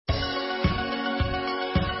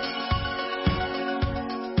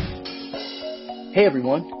Hey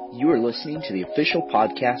everyone, you are listening to the official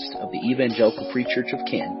podcast of the Evangelical Free Church of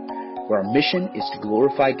Canton, where our mission is to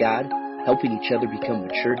glorify God, helping each other become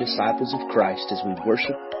mature disciples of Christ as we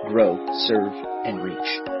worship, grow, serve, and reach.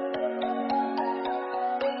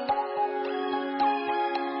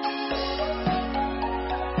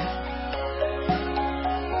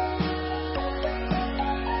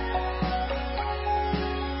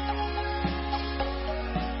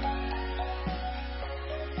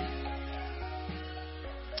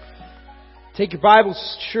 Take your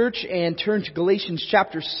Bibles, church, and turn to Galatians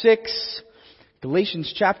chapter 6.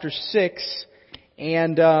 Galatians chapter 6.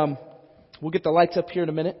 And we'll get the lights up here in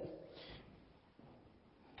a minute.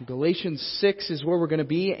 Galatians 6 is where we're going to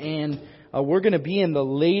be. And we're going to be in the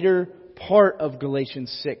later part of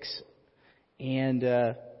Galatians 6. And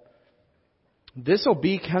this will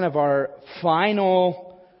be kind of our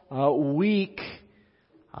final week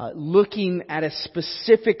looking at a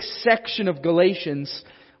specific section of Galatians.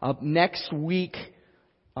 Next week,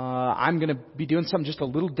 I'm going to be doing something just a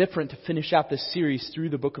little different to finish out this series through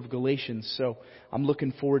the book of Galatians. So I'm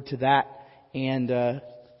looking forward to that, and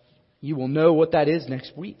you will know what that is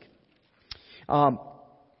next week.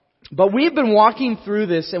 But we've been walking through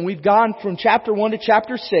this, and we've gone from chapter 1 to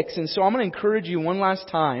chapter 6, and so I'm going to encourage you one last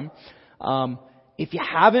time. If you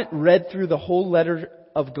haven't read through the whole letter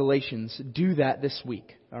of Galatians, do that this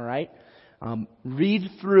week, all right? Read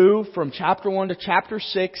through from chapter 1 to chapter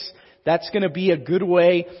 6. That's going to be a good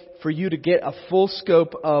way for you to get a full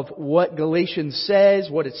scope of what Galatians says,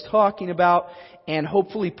 what it's talking about, and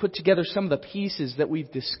hopefully put together some of the pieces that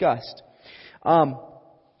we've discussed.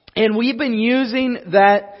 And we've been using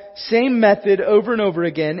that same method over and over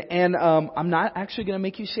again, and I'm not actually going to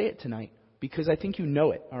make you say it tonight, because I think you know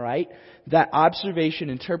it, alright? That observation,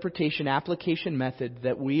 interpretation, application method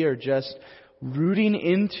that we are just rooting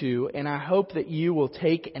into, and I hope that you will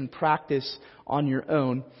take and practice on your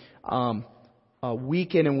own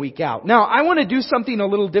week in and week out. Now, I want to do something a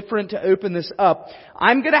little different to open this up.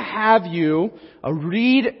 I'm going to have you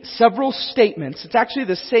read several statements. It's actually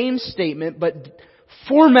the same statement, but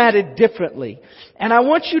formatted differently. And I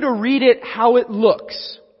want you to read it how it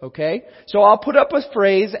looks. Okay? So I'll put up a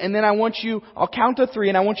phrase, and then I'll count to 3,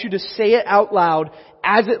 and I want you to say it out loud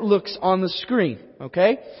as it looks on the screen.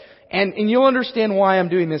 Okay? And you'll understand why I'm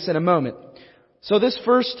doing this in a moment. So this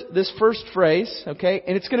first phrase, okay,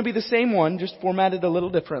 and it's going to be the same one, just formatted a little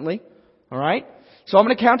differently. Alright? So I'm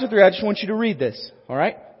going to count to 3. I just want you to read this.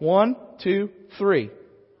 Alright? 1, 2, 3.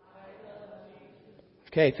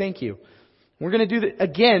 Okay, thank you. We're going to do that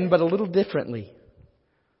again, but a little differently.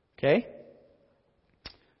 Okay?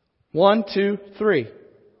 1, 2, 3.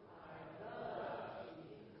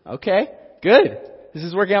 Okay, good. This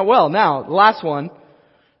is working out well. Now, the last one.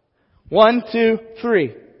 1, 2,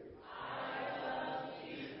 3.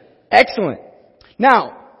 Excellent.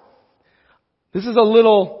 Now, this is a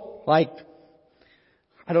little,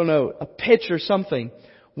 a pitch or something.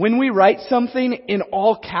 When we write something in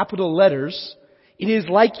all capital letters, it is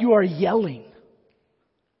like you are yelling.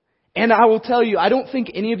 And I will tell you, I don't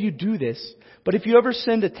think any of you do this, but if you ever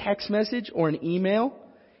send a text message or an email,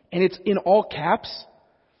 and it's in all caps,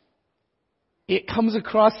 it comes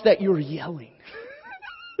across that you're yelling.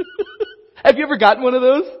 Have you ever gotten one of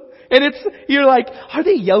those? And you're like, are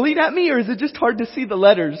they yelling at me, or is it just hard to see the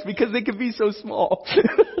letters because they can be so small?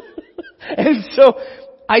 And so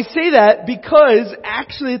I say that because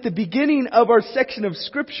actually at the beginning of our section of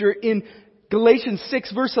Scripture in Galatians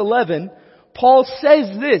 6 verse 11, Paul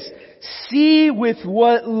says this, "See with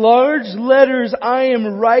what large letters I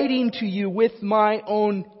am writing to you with my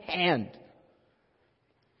own hand."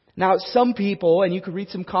 Now, some people, and you can read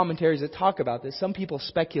some commentaries that talk about this, some people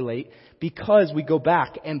speculate because we go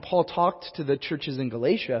back and Paul talked to the churches in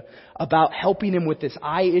Galatia about helping him with this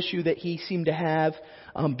eye issue that he seemed to have,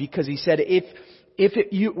 because he said, if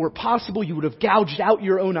it were possible, you would have gouged out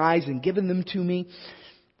your own eyes and given them to me.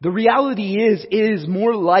 The reality is, it is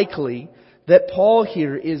more likely that Paul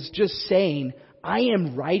here is just saying, I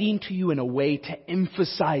am writing to you in a way to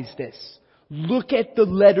emphasize this. Look at the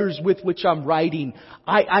letters with which I'm writing.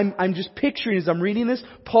 I'm just picturing as I'm reading this,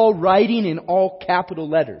 Paul writing in all capital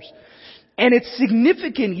letters. And it's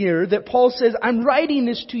significant here that Paul says, I'm writing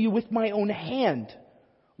this to you with my own hand.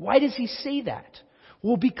 Why does he say that?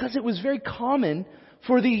 Well, because it was very common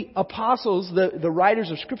for the apostles, the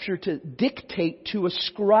writers of Scripture, to dictate to a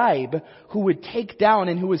scribe who would take down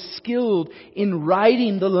and who was skilled in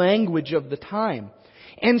writing the language of the time.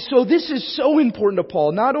 And so this is so important to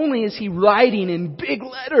Paul. Not only is he writing in big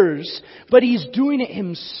letters, but he's doing it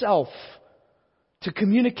himself to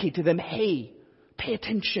communicate to them, hey, pay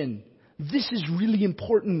attention. This is really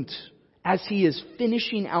important as he is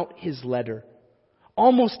finishing out his letter.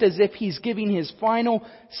 Almost as if he's giving his final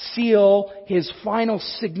seal, his final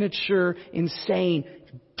signature in saying,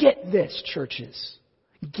 get this, churches.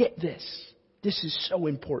 Get this. This is so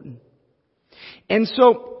important. And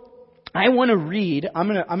so I want to read, I'm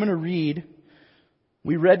going to read,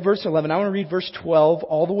 we read verse 11. I want to read verse 12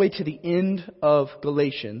 all the way to the end of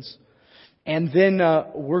Galatians. And then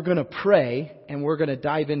we're going to pray and we're going to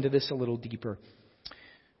dive into this a little deeper.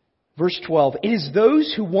 Verse 12, it is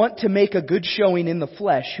those who want to make a good showing in the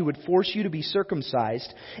flesh who would force you to be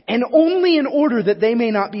circumcised, and only in order that they may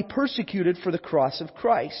not be persecuted for the cross of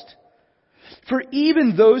Christ. For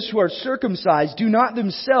even those who are circumcised do not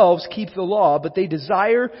themselves keep the law, but they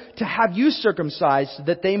desire to have you circumcised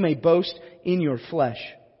that they may boast in your flesh.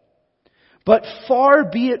 But far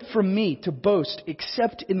be it from me to boast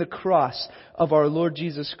except in the cross of our Lord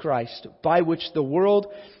Jesus Christ, by which the world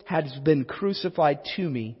has been crucified to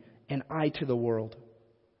me, and I to the world.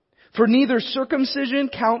 For neither circumcision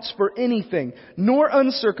counts for anything, nor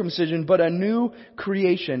uncircumcision, but a new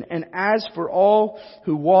creation. And as for all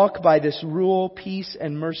who walk by this rule, peace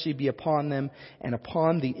and mercy be upon them and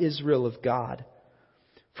upon the Israel of God.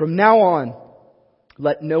 From now on,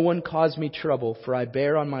 let no one cause me trouble, for I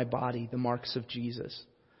bear on my body the marks of Jesus.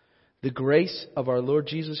 The grace of our Lord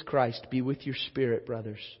Jesus Christ be with your spirit,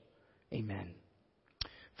 brothers. Amen.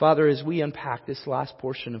 Father, as we unpack this last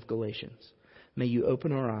portion of Galatians, may you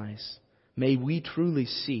open our eyes. May we truly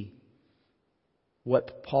see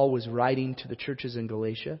what Paul was writing to the churches in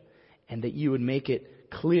Galatia, and that you would make it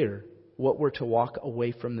clear what we're to walk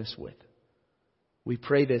away from this with. We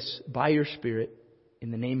pray this by your Spirit in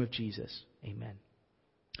the name of Jesus. Amen.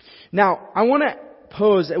 Now, I want to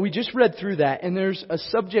pose, we just read through that, and there's a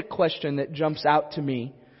subject question that jumps out to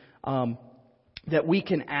me that we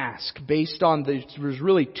can ask based on there's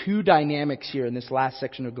really two dynamics here in this last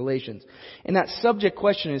section of Galatians. And that subject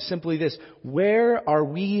question is simply this: where are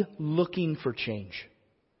we looking for change?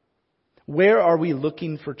 Where are we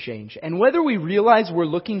looking for change? And whether we realize we're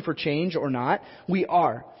looking for change or not, we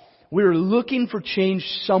are. We're looking for change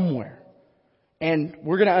somewhere. And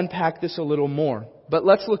we're going to unpack this a little more. But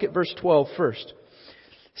let's look at verse 12 first.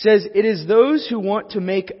 It says, it is those who want to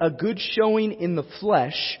make a good showing in the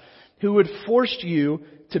flesh who would force you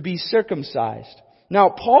to be circumcised. Now,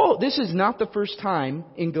 Paul, this is not the first time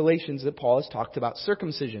in Galatians that Paul has talked about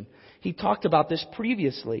circumcision. He talked about this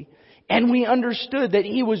previously. And we understood that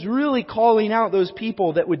he was really calling out those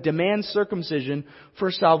people that would demand circumcision for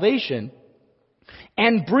salvation.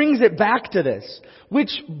 And brings it back to this, which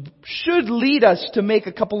should lead us to make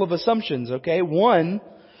a couple of assumptions, okay? One,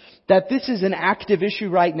 that this is an active issue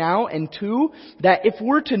right now. And two, that if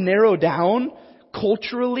we're to narrow down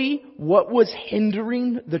culturally what was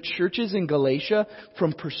hindering the churches in Galatia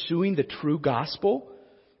from pursuing the true gospel,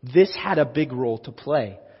 this had a big role to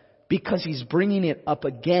play. Because he's bringing it up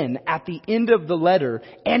again at the end of the letter,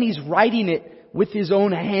 and he's writing it with his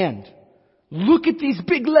own hand. Look at these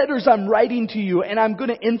big letters I'm writing to you, and I'm going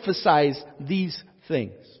to emphasize these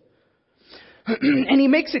things. And he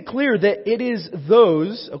makes it clear that it is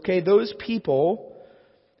those people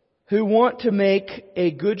who want to make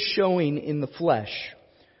a good showing in the flesh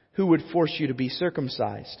who would force you to be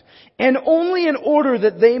circumcised. And only in order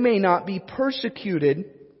that they may not be persecuted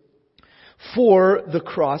for the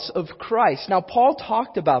cross of Christ. Now, Paul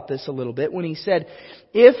talked about this a little bit when he said,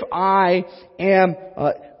 if I am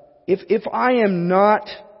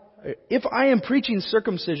preaching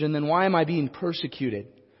circumcision, then why am I being persecuted?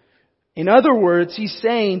 In other words, he's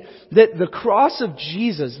saying that the cross of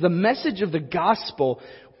Jesus, the message of the gospel,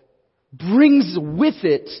 brings with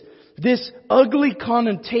it this ugly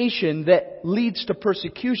connotation that leads to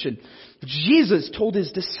persecution. Jesus told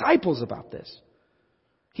his disciples about this.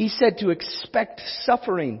 He said to expect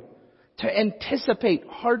suffering, to anticipate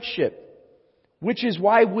hardship. Which is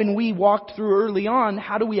why when we walked through early on,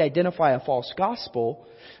 how do we identify a false gospel?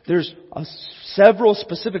 There's several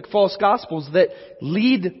specific false gospels that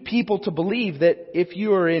lead people to believe that if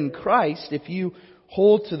you are in Christ, if you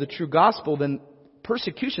hold to the true gospel, then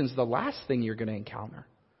persecution is the last thing you're going to encounter.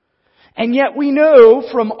 And yet we know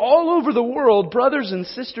from all over the world, brothers and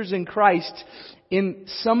sisters in Christ, in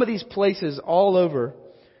some of these places all over,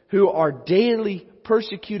 who are daily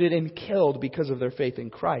persecuted and killed because of their faith in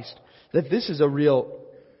Christ, that this is a real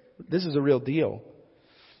deal.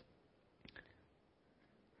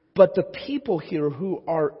 But the people here who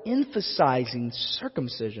are emphasizing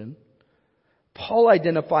circumcision, Paul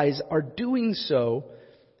identifies are doing so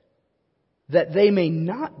that they may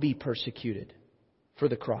not be persecuted for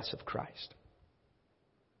the cross of Christ.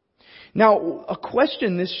 Now, a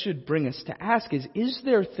question this should bring us to ask is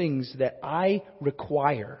there things that I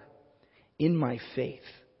require in my faith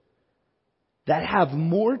that have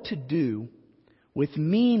more to do with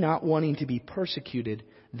me not wanting to be persecuted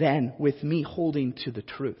than with me holding to the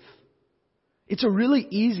truth. It's a really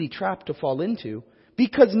easy trap to fall into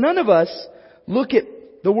because none of us look at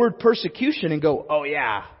the word persecution and go, oh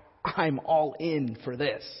yeah, I'm all in for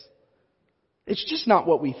this. It's just not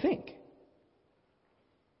what we think.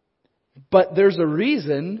 But there's a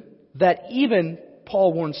reason that even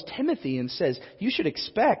Paul warns Timothy and says, you should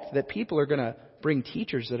expect that people are going to bring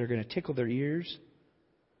teachers that are going to tickle their ears.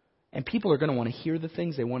 And people are going to want to hear the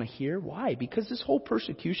things they want to hear. Why? Because this whole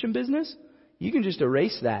persecution business, you can just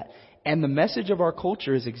erase that. And the message of our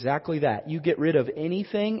culture is exactly that. You get rid of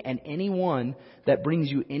anything and anyone that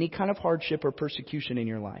brings you any kind of hardship or persecution in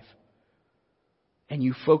your life. And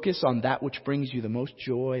you focus on that which brings you the most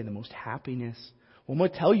joy and the most happiness. Well, I'm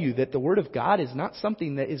going to tell you that the Word of God is not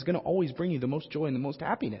something that is going to always bring you the most joy and the most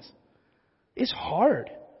happiness. It's hard.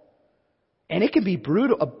 And it can be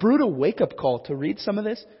a brutal wake-up call to read some of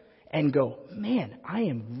this and go, man, I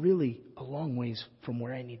am really a long ways from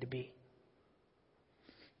where I need to be.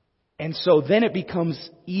 And so then it becomes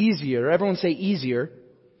easier, everyone say easier,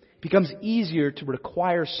 it becomes easier to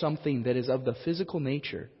require something that is of the physical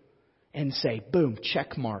nature and say, boom,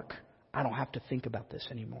 check mark. I don't have to think about this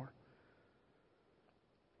anymore.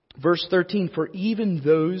 Verse 13, for even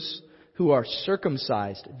those who are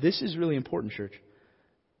circumcised, this is really important, church,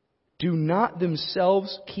 do not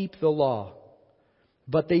themselves keep the law,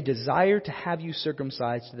 but they desire to have you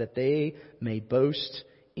circumcised so that they may boast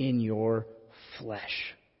in your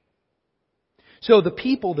flesh. So the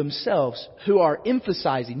people themselves who are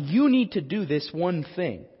emphasizing, you need to do this one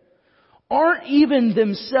thing, aren't even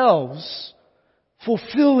themselves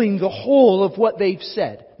fulfilling the whole of what they've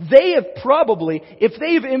said. They have probably, if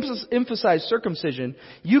they've emphasized circumcision,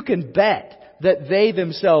 you can bet that they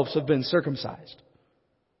themselves have been circumcised.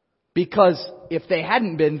 Because if they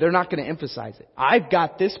hadn't been, they're not going to emphasize it. I've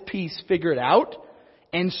got this piece figured out,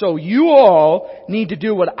 and so you all need to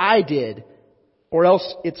do what I did, or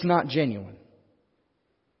else it's not genuine.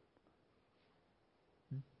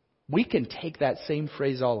 We can take that same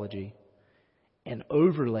phraseology and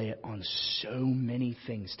overlay it on so many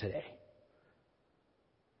things today.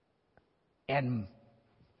 And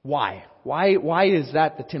why? Why is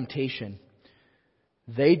that the temptation?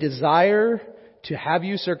 They desire to have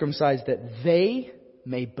you circumcised that they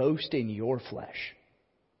may boast in your flesh.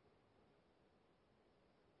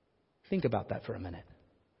 Think about that for a minute.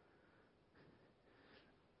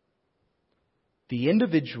 The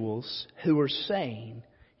individuals who are saying,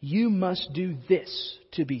 you must do this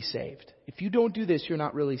to be saved. If you don't do this, you're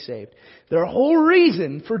not really saved. Their whole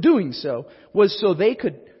reason for doing so was so they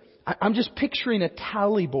could, I'm just picturing a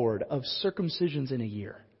tally board of circumcisions in a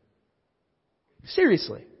year.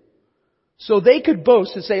 Seriously. So they could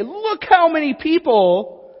boast and say, look how many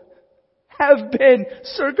people have been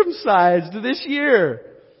circumcised this year.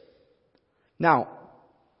 Now,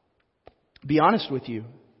 be honest with you,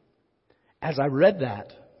 as I read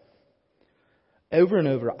that, over and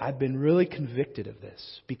over, I've been really convicted of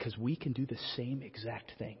this because we can do the same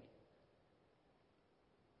exact thing.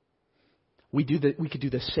 We could do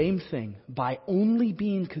the same thing by only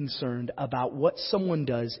being concerned about what someone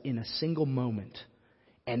does in a single moment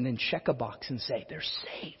and then check a box and say, they're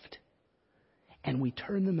saved. And we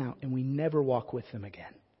turn them out and we never walk with them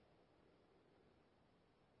again.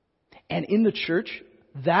 And in the church,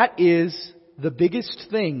 that is the biggest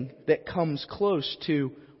thing that comes close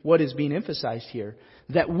to what is being emphasized here.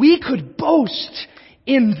 That we could boast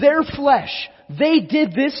in their flesh. They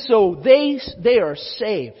did this so they are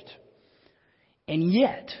saved. And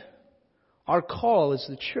yet, our call as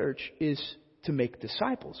the church is to make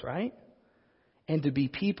disciples, right? And to be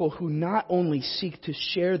people who not only seek to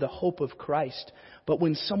share the hope of Christ, but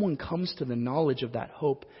when someone comes to the knowledge of that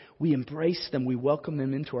hope, we embrace them, we welcome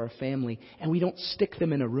them into our family, and we don't stick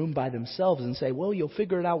them in a room by themselves and say, well, you'll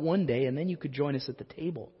figure it out one day and then you could join us at the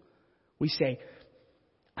table. We say,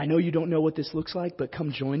 I know you don't know what this looks like, but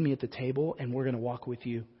come join me at the table and we're going to walk with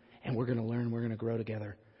you and we're going to learn, we're going to grow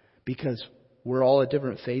together. Because we're all at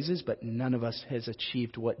different phases, but none of us has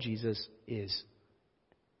achieved what Jesus is.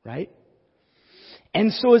 Right?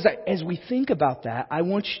 And so as we think about that, I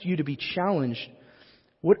want you to be challenged.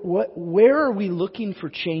 Where are we looking for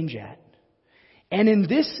change at? And in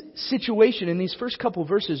this situation, in these first couple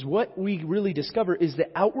verses, what we really discover is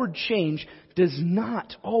that outward change does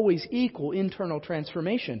not always equal internal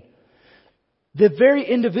transformation. The very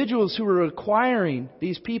individuals who are requiring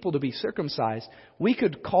these people to be circumcised, we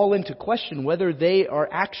could call into question whether they are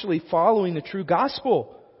actually following the true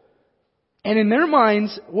gospel. And in their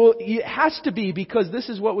minds, well, it has to be because this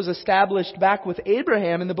is what was established back with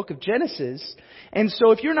Abraham in the book of Genesis. And so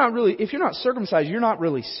if you're not circumcised, you're not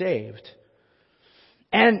really saved.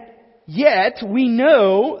 And yet we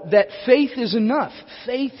know that faith is enough.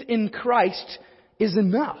 Faith in Christ is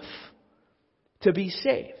enough to be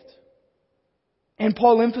saved. And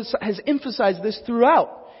Paul has emphasized this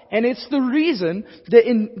throughout. And it's the reason that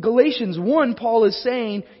in Galatians 1, Paul is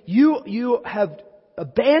saying, you have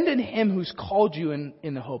abandoned Him who's called you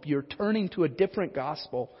in the hope. You're turning to a different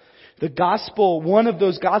gospel. The gospel, one of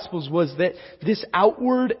those gospels was that this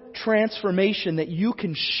outward transformation that you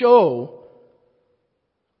can show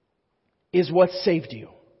is what saved you.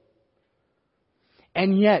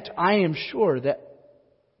 And yet, I am sure that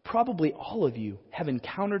probably all of you have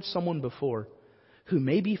encountered someone before who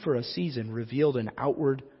maybe for a season revealed an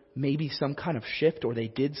outward, maybe some kind of shift, or they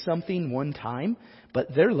did something one time,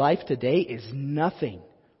 but their life today is nothing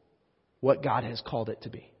what God has called it to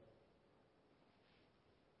be.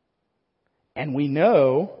 And we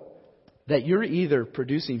know that you're either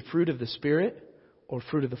producing fruit of the Spirit or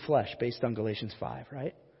fruit of the flesh based on Galatians 5,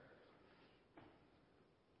 right?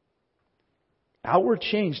 Outward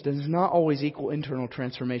change does not always equal internal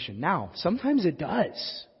transformation. Now, sometimes it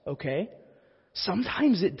does, okay?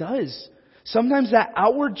 Sometimes it does. Sometimes that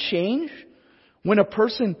outward change, when a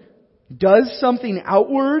person does something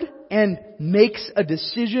outward and makes a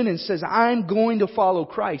decision and says, I'm going to follow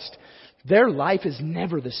Christ, their life is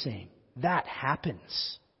never the same. That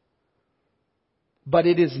happens. But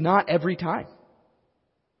it is not every time.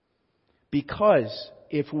 Because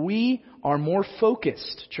if we are more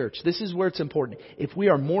focused, church, this is where it's important. If we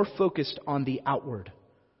are more focused on the outward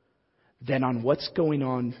than on what's going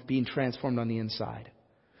on being transformed on the inside,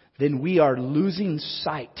 then we are losing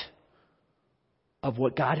sight of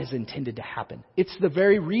what God has intended to happen. It's the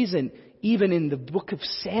very reason, even in the book of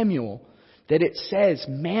Samuel, that it says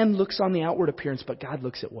man looks on the outward appearance, but God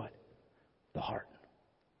looks at what? The heart.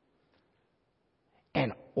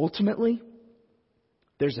 And ultimately,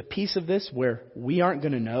 there's a piece of this where we aren't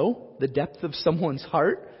going to know the depth of someone's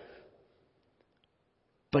heart,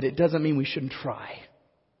 but it doesn't mean we shouldn't try.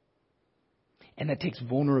 And that takes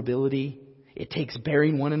vulnerability. It takes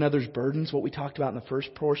bearing one another's burdens, what we talked about in the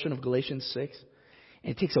first portion of Galatians 6.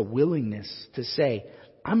 And it takes a willingness to say,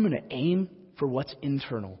 I'm going to aim for what's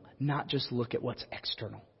internal, not just look at what's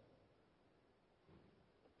external.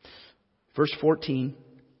 Verse 14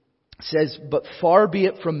 says, but far be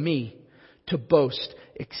it from me to boast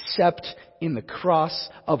except in the cross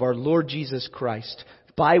of our Lord Jesus Christ,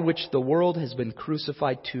 by which the world has been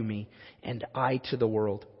crucified to me, and I to the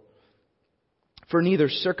world. For neither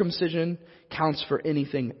circumcision counts for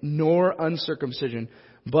anything, nor uncircumcision,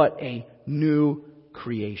 but a new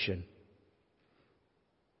creation.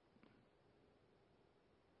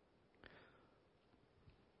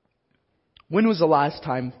 When was the last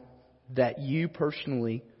time that you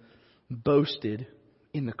personally boasted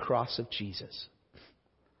in the cross of Jesus?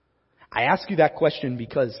 I ask you that question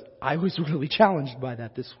because I was really challenged by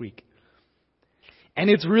that this week. And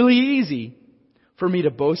it's really easy for me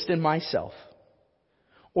to boast in myself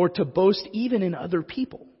or to boast even in other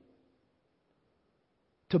people.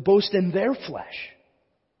 To boast in their flesh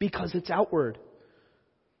because it's outward.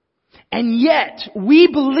 And yet we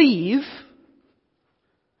believe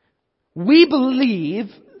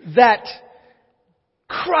that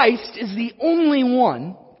Christ is the only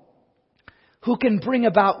one who can bring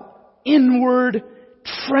about inward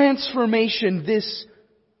transformation, this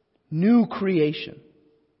new creation.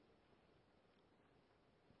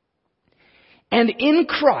 And in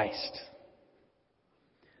Christ,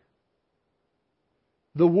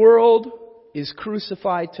 the world is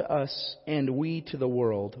crucified to us and we to the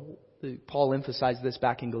world. Paul emphasized this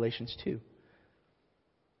back in Galatians 2.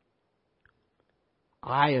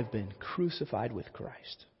 I have been crucified with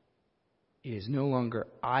Christ. It is no longer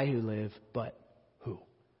I who live, but who?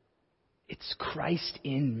 It's Christ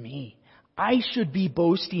in me. I should be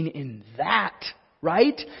boasting in that,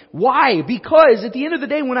 right? Why? Because at the end of the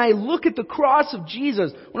day, when I look at the cross of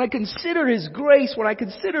Jesus, when I consider His grace, when I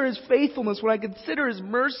consider His faithfulness, when I consider His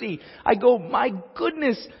mercy, I go, my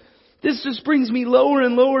goodness, this just brings me lower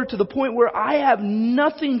and lower to the point where I have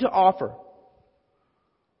nothing to offer.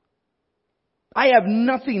 I have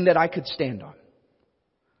nothing that I could stand on.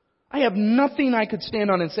 I have nothing I could stand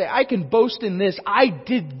on and say, I can boast in this. I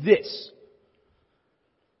did this.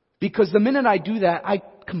 Because the minute I do that, I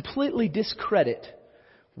completely discredit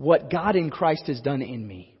what God in Christ has done in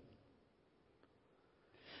me.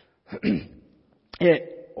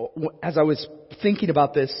 As I was thinking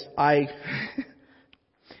about this,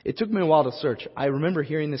 it took me a while to search. I remember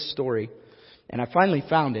hearing this story. And I finally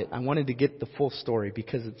found it. I wanted to get the full story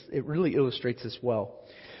because it really illustrates this well.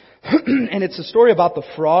 And it's a story about the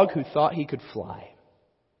frog who thought he could fly.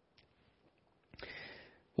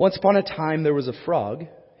 Once upon a time, there was a frog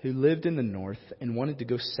who lived in the north and wanted to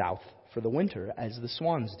go south for the winter, as the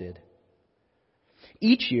swans did.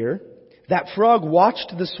 Each year, that frog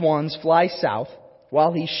watched the swans fly south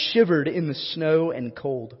while he shivered in the snow and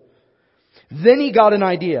cold. Then he got an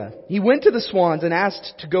idea. He went to the swans and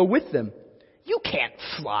asked to go with them. "You can't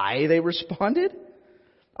fly," they responded.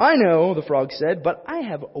 "I know," the frog said, "but I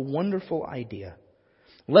have a wonderful idea.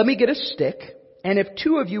 Let me get a stick, and if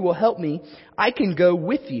 2 of you will help me, I can go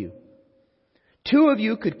with you. 2 of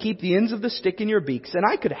you could keep the ends of the stick in your beaks, and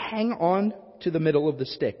I could hang on to the middle of the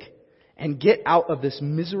stick and get out of this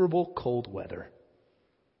miserable cold weather."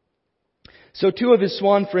 So 2 of his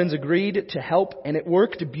swan friends agreed to help, and it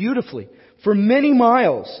worked beautifully for many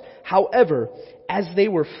miles. However, as they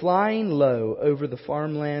were flying low over the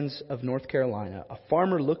farmlands of North Carolina, a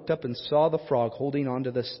farmer looked up and saw the frog holding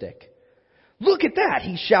onto the stick. "Look at that,"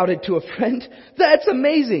 he shouted to a friend. "That's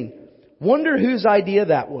amazing. Wonder whose idea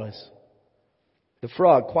that was." The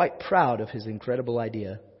frog, quite proud of his incredible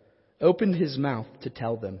idea, opened his mouth to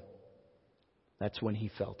tell them. That's when he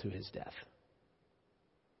fell to his death.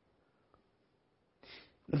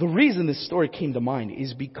 The reason this story came to mind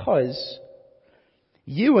is because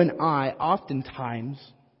you and I oftentimes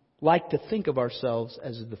like to think of ourselves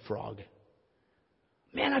as the frog.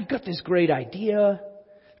 Man, I've got this great idea.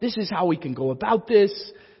 This is how we can go about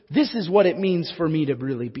this. This is what it means for me to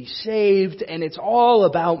really be saved, and it's all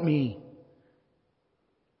about me.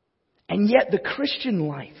 And yet the Christian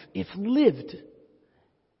life, if lived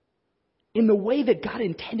in the way that God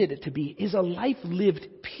intended it to be, is a life lived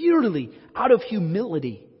purely out of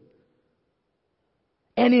humility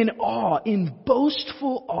and in awe, in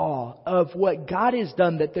boastful awe of what God has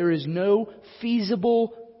done, that there is no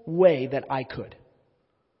feasible way that I could.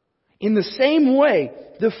 In the same way,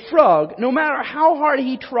 the frog, no matter how hard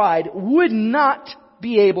he tried, would not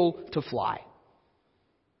be able to fly.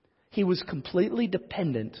 He was completely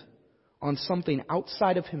dependent on something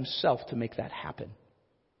outside of himself to make that happen.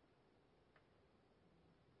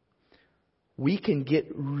 We can get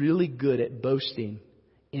really good at boasting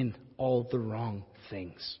in all the wrong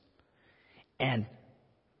things. And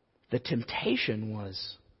the temptation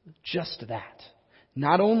was just that.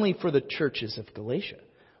 Not only for the churches of Galatia,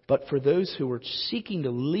 but for those who were seeking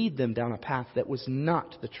to lead them down a path that was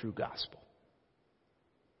not the true gospel.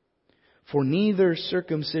 For neither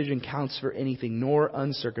circumcision counts for anything, nor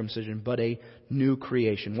uncircumcision, but a new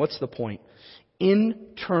creation. What's the point?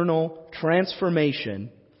 Internal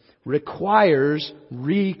transformation requires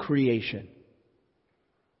recreation.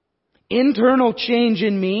 Internal change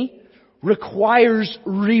in me requires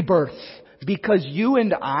rebirth, because you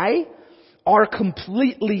and I are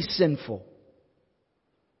completely sinful.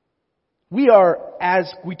 We are,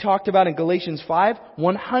 as we talked about in Galatians 5,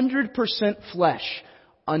 100% flesh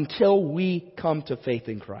until we come to faith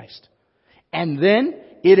in Christ. And then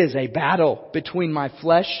it is a battle between my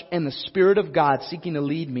flesh and the Spirit of God seeking to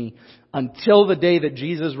lead me until the day that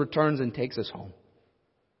Jesus returns and takes us home.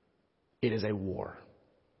 It is a war.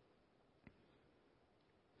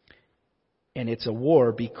 And it's a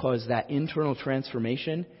war because that internal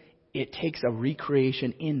transformation, it takes a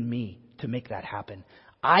recreation in me to make that happen.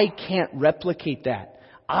 I can't replicate that.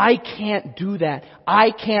 I can't do that.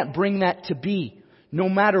 I can't bring that to be. No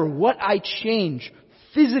matter what I change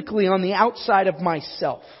physically on the outside of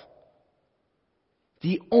myself,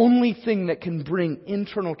 the only thing that can bring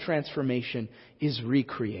internal transformation is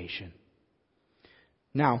recreation.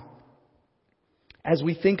 Now, as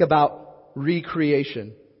we think about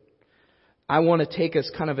recreation, I want to take us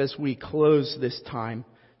kind of as we close this time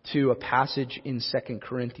to a passage in 2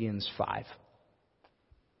 Corinthians 5.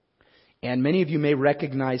 And many of you may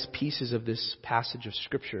recognize pieces of this passage of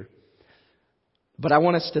Scripture. But I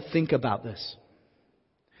want us to think about this.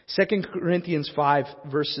 2 Corinthians 5,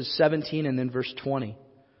 verses 17 and then verse 20.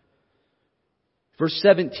 Verse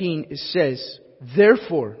 17, it says,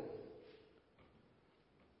 "Therefore,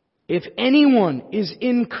 if anyone is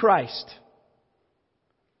in Christ,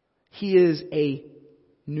 he is a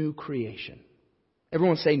new creation."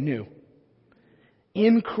 Everyone say new.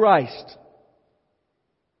 In Christ,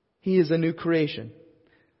 he is a new creation.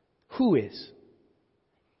 Who is?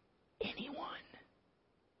 Anyone.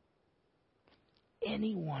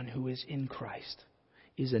 Anyone who is in Christ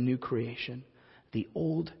is a new creation. The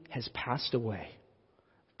old has passed away.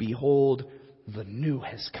 Behold, the new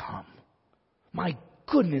has come. My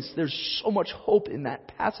goodness, there's so much hope in that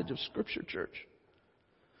passage of Scripture, church.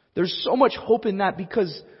 There's so much hope in that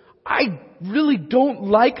because I really don't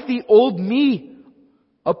like the old me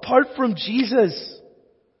apart from Jesus.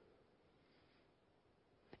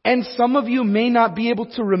 And some of you may not be able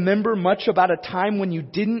to remember much about a time when you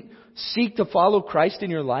didn't seek to follow Christ in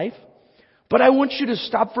your life. But I want you to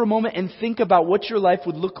stop for a moment and think about what your life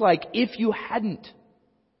would look like if you hadn't.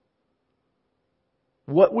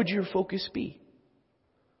 What would your focus be?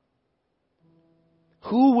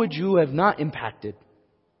 Who would you have not impacted?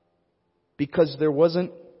 Because there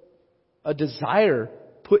wasn't a desire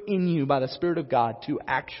put in you by the Spirit of God to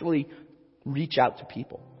actually reach out to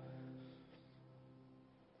people.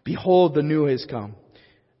 Behold, the new has come.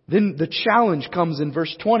 Then the challenge comes in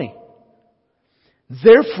verse 20.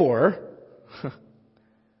 Therefore,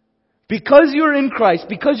 because you're in Christ,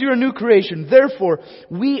 because you're a new creation, therefore,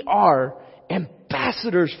 we are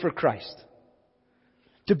ambassadors for Christ.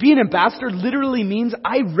 To be an ambassador literally means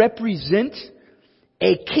I represent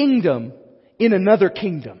a kingdom in another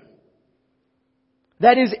kingdom.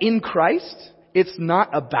 That is, in Christ, it's not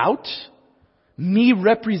about me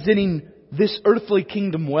representing this earthly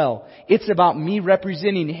kingdom well. It's about me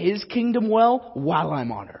representing His kingdom well while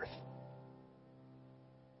I'm on earth.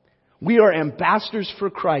 We are ambassadors for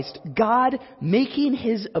Christ. God making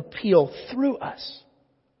His appeal through us.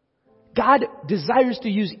 God desires to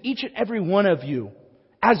use each and every one of you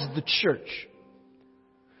as the church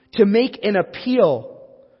to make an appeal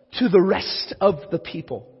to the rest of the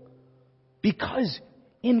people. Because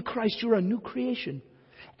in Christ you're a new creation.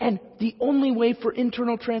 And the only way for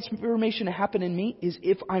internal transformation to happen in me is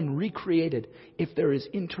if I'm recreated, if there is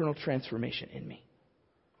internal transformation in me.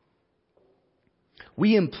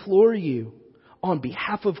 We implore you on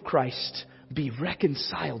behalf of Christ, be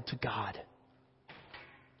reconciled to God.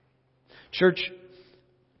 Church,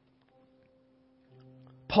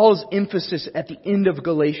 Paul's emphasis at the end of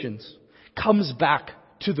Galatians comes back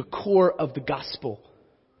to the core of the gospel.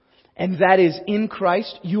 And that is, in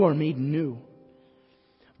Christ, you are made new.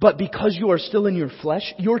 But because you are still in your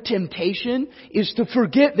flesh, your temptation is to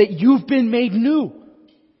forget that you've been made new.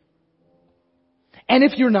 And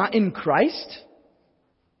if you're not in Christ,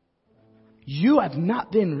 you have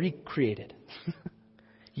not been recreated.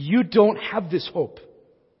 You don't have this hope.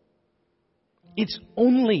 It's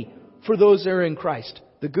only for those that are in Christ.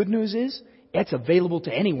 The good news is, it's available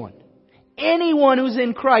to anyone. Anyone who's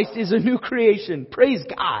in Christ is a new creation. Praise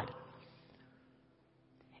God.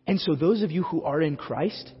 And so those of you who are in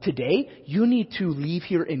Christ today, you need to leave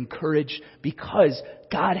here encouraged because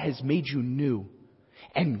God has made you new.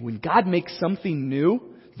 And when God makes something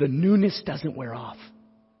new, the newness doesn't wear off.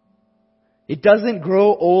 It doesn't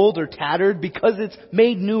grow old or tattered because it's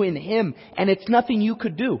made new in Him. And it's nothing you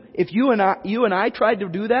could do. If you and I tried to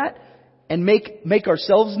do that and make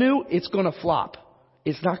ourselves new, it's going to flop.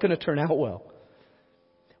 It's not going to turn out well.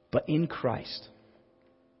 But in Christ,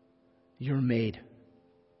 you're made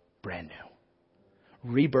brand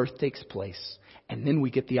new. Rebirth takes place. And then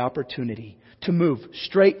we get the opportunity to move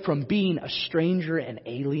straight from being a stranger and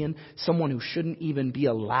alien, someone who shouldn't even be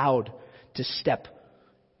allowed to step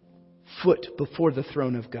foot before the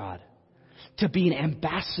throne of God, to being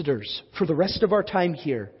ambassadors for the rest of our time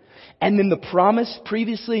here. And then the promise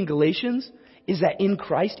previously in Galatians is that in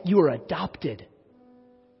Christ you are adopted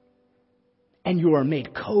and you are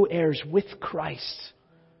made co-heirs with Christ.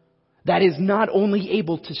 That is not only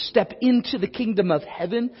able to step into the kingdom of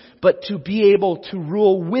heaven, but to be able to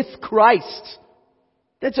rule with Christ.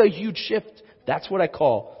 That's a huge shift. That's what I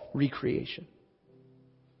call recreation.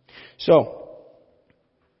 So,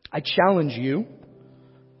 I challenge you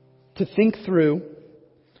to think through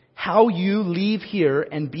how you leave here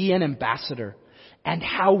and be an ambassador, and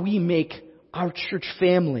how we make our church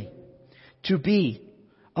family to be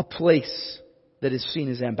a place that is seen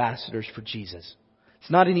as ambassadors for Jesus. It's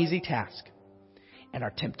not an easy task. And our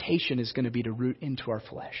temptation is going to be to root into our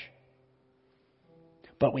flesh.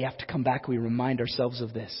 But we have to come back. We remind ourselves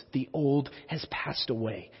of this. The old has passed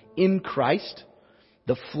away. In Christ,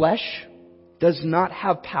 the flesh does not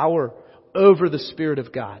have power over the Spirit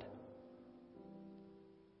of God.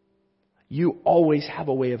 You always have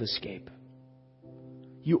a way of escape.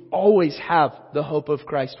 You always have the hope of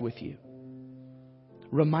Christ with you.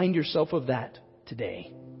 Remind yourself of that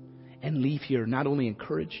today. And leave here not only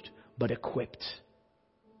encouraged, but equipped.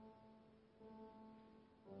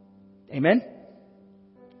 Amen?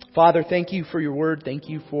 Father, thank you for your word. Thank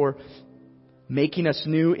you for making us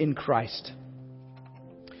new in Christ.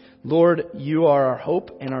 Lord, you are our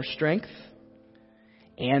hope and our strength.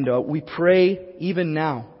 And we pray even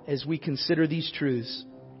now as we consider these truths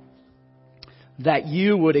that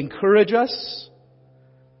you would encourage us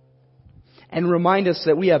and remind us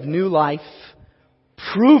that we have new life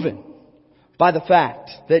proven by the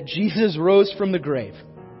fact that Jesus rose from the grave.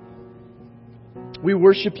 We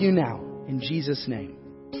worship you now in Jesus' name.